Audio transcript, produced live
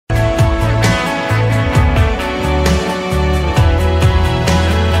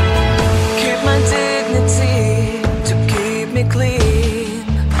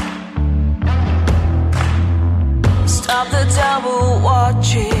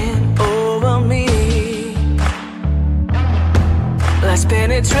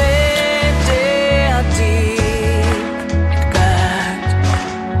penetrate deep, cut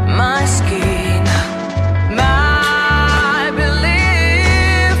my skin, my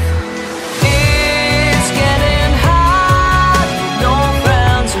belief. It's getting hard with no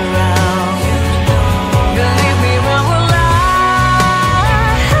friends around. Believe me when we're live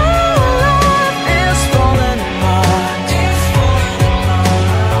is falling apart.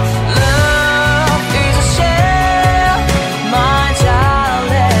 Love is a shell, my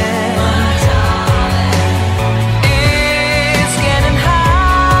darling. It's getting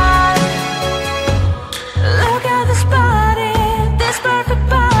hard. Look at this body, this perfect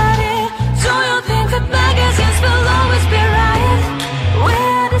body. Do you think that magazines will always be right?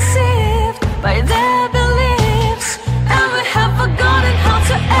 We're deceived by their beliefs, and we have forgotten how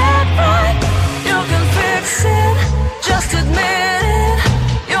to act right. You can fix it, just admit it.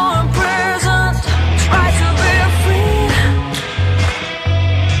 You're imprisoned, try to be free.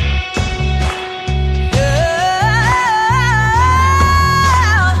 Yeah.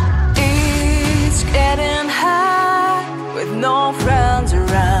 It's getting hard with no friends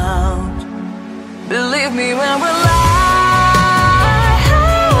around. Believe me when we're live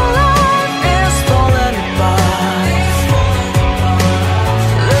is falling apart.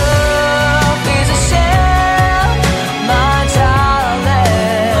 Love is a shell, my darling.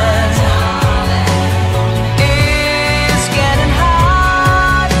 It's getting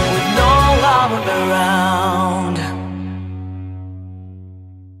hard with no love around.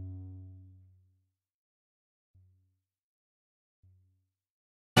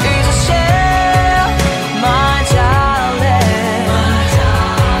 It's a shell, my darling.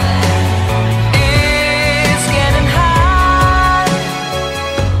 It's getting hard.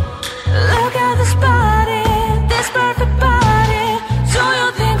 Look at this body, this perfect body. Do you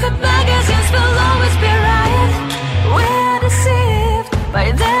think that magazines will always be right? We're deceived by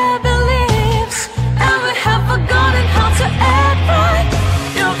their beliefs, and we have forgotten how to act right.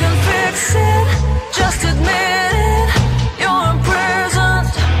 You can fix it, just admit it. You're imprisoned,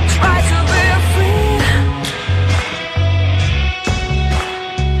 try to be free.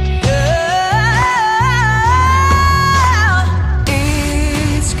 Yeah.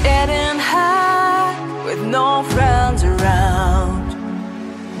 It's getting hard with no friends around.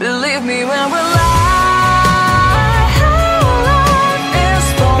 Believe me when we're live is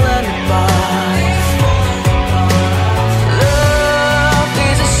falling apart. Love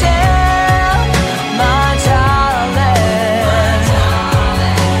is a shell, my darling.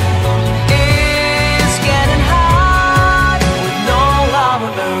 It's getting hard with no love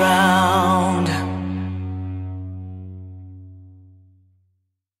around.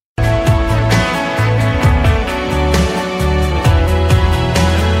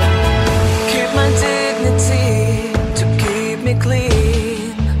 Keep my dignity to keep me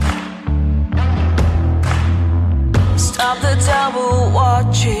clean. Stop the devil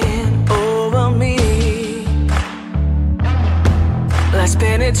watching over me. Let's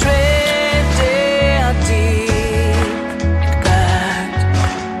penetrate deep.